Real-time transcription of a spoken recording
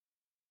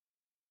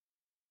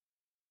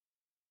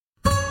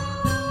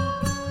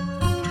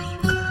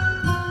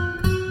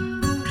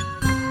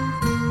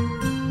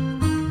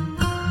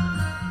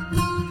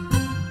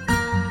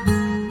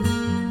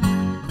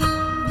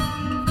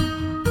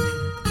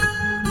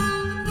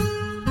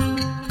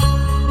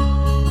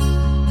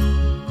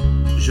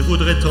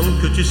voudrais tant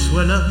que tu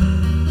sois là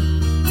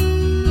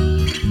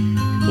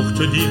pour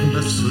te dire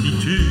ma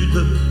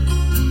solitude,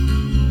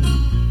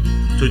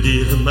 te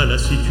dire ma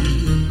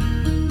lassitude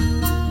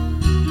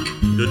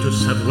de te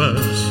savoir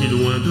si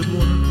loin de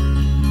moi.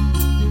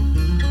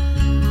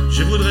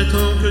 Je voudrais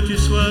tant que tu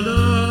sois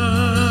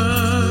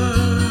là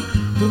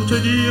pour te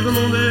dire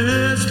mon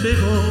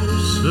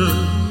espérance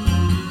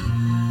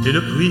et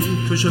le prix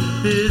que je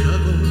paie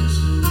d'avance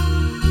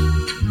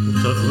pour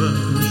t'avoir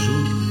un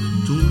jour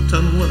tout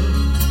à moi.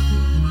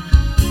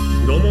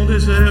 Dans mon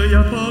désert y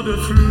a pas de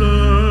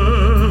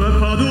fleurs,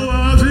 pas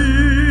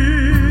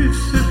d'oasis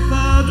et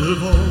pas de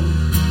vent.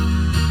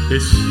 Et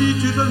si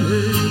tu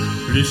venais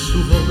plus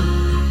souvent,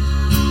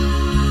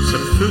 ça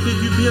ferait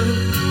du bien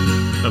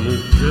à mon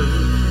cœur,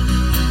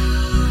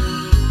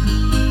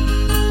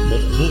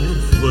 mon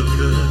pauvre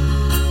cœur.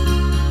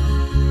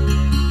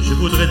 Je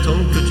voudrais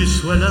tant que tu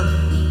sois là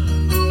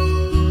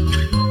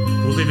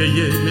pour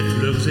réveiller mes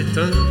fleurs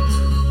éteintes,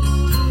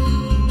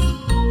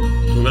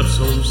 ton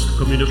absence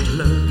comme une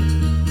plainte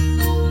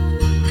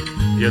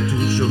vient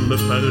toujours me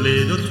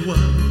parler de toi.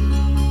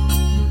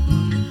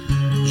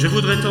 Je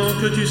voudrais tant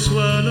que tu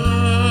sois là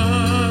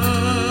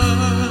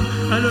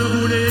à l'heure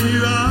où les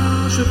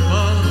nuages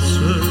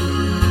passent.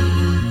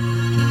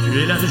 Tu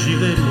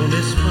élargirais mon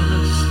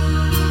espace,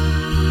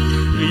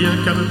 rien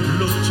qu'à me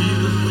blottir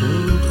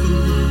contre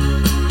moi.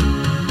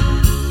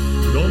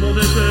 Dans mon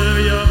désert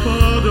y a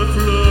pas de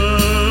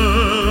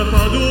fleurs,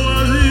 pas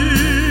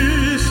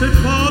d'oasis et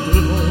pas de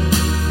vent.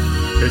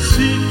 Et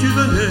si tu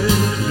venais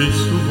plus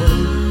souvent,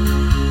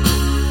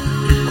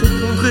 tu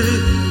comprendrais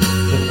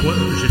pourquoi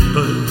j'ai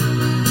peur.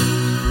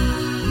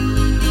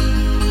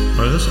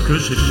 Parce que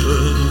j'ai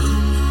peur.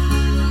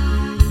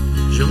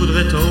 Je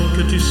voudrais tant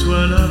que tu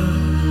sois là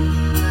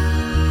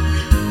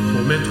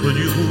pour mettre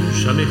du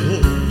rouge à mes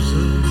roses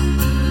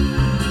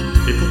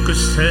et pour que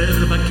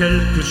servent à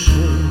quelque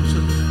chose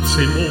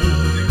ces mots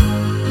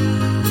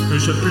que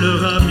je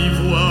pleure à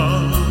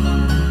mi-voix.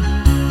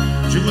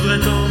 Je voudrais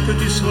tant que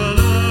tu sois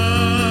là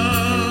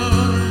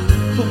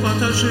pour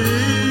partager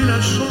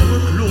la chambre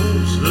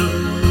close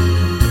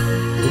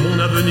où mon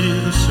avenir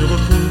se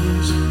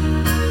repose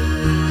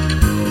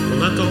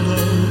en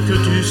attendant que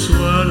tu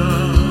sois là.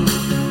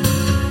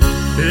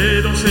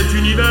 Et dans cet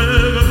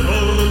univers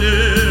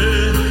borné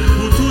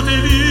où tout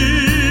est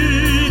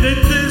vide et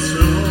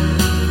décevant,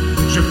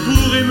 je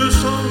pourrais me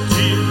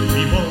sentir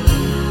vivant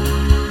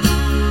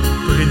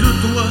près de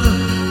toi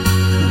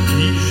pour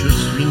qui je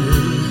suis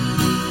né.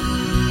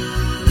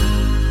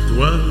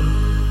 Toi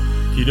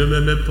qui ne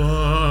m'aimais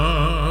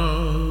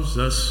pas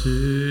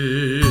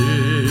assez.